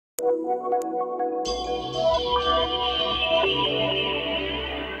Drama.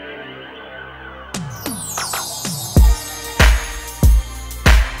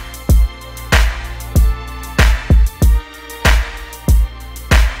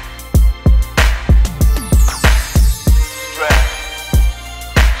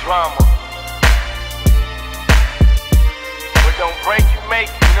 What don't break you make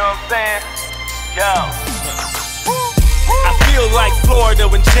you, you know what I'm saying? Yo. I feel like Florida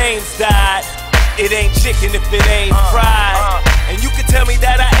when James died. It ain't chicken if it ain't fried. And you can tell me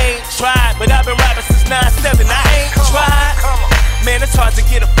that I ain't tried, but I've been rapping since 9/7, I ain't tried. Man, it's hard to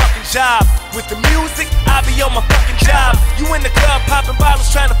get a fucking job. With the music, I be on my fucking job. You in the club popping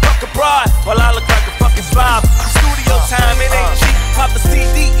bottles trying to fuck a broad, while I look like a fucking slob. The studio time, it ain't cheap. Pop a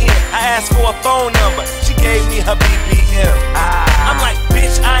CD in, I asked for a phone number, she gave me her BBM. I'm like,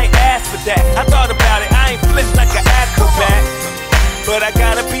 bitch, I ain't asked for that. I thought about it, I ain't flipped like an acrobat. But I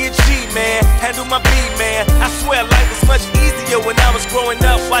gotta be a G, man, handle my beat, man. I swear life was much easier when I was growing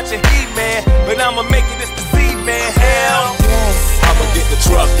up watching He-Man. But I'ma make it this to see, man, hell yes. I'ma get the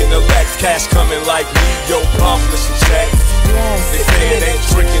truck and the Lex, cash coming like me, yo, publishing checks. Yes. They say it ain't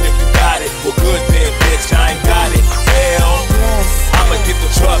tricking if you got it. Well, good then, bitch, I ain't got it. Hell yes. I'ma get the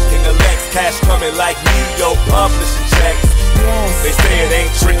truck and the Lex, cash coming like me, yo, publishing checks. Yes. They say it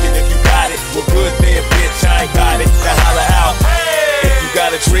ain't tricking if you got it. Well, good then, bitch, I ain't got it. Now holla out. Hey. If you got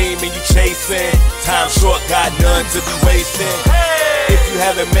a dream and you chasing, time short, got none to be wasting. Hey. If you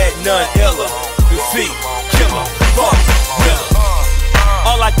haven't met none iller, the C, killer, fuck, miller.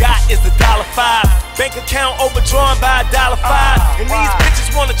 All I got is $1.05. Bank account overdrawn by $1.05. And these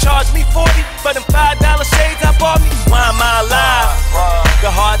bitches wanna charge me 40 for them $5 shades I bought me. Why am I alive? The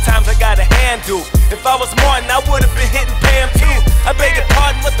hard times I gotta handle. If I was Martin, I would've been hitting Pam too. I beg your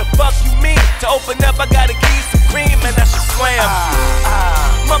pardon, what the fuck you mean? To open up, I gotta give you some cream and I should slam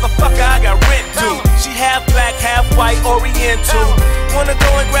you. Motherfucker, I got rent due. She half black, half white, oriental. Wanna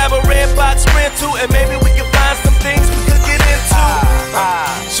go and grab a red box rental, and maybe we can find some things we could get into.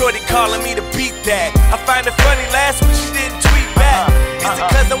 Shorty calling me to beat that. I find it funny, last week she didn't tweet back. Is it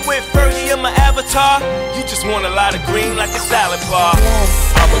cause I'm with Fergie in my avatar? You just want a lot of green like a salad bar.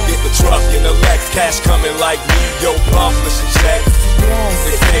 I'ma get the truck and the Lex, cash coming like me, yo, publishing checks.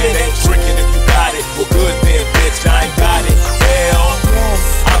 They say it ain't tricking if you got it. Well, good then, bitch, I ain't got it. Hell,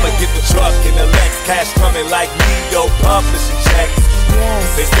 I'ma get the truck and the Lex, cash coming like me, yo, publishing checks.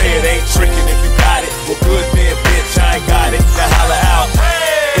 They say it ain't tricking if you got it. Well, good then, bitch, I ain't got it. Now holla out.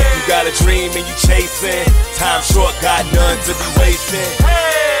 If you got a dream and you chasing, time short, got none to be wasting.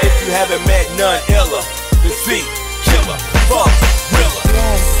 If you haven't met none iller, the C, killer, fuck, thriller.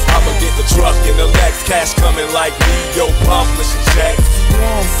 I'ma get the truck and the Lex, cash coming like me, yo, publishing checks.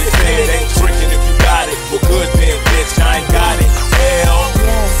 They say it ain't tricking if you got it. Well, good then, bitch, I ain't got it. Hell,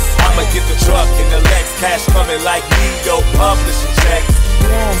 I'ma get the truck and the Lex, cash coming like me, yo, publishing checks.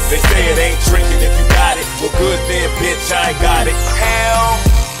 They say it ain't tricking if you got it. Well, good then, bitch, I ain't got it. Hell,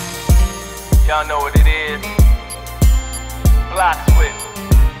 y'all know what it is.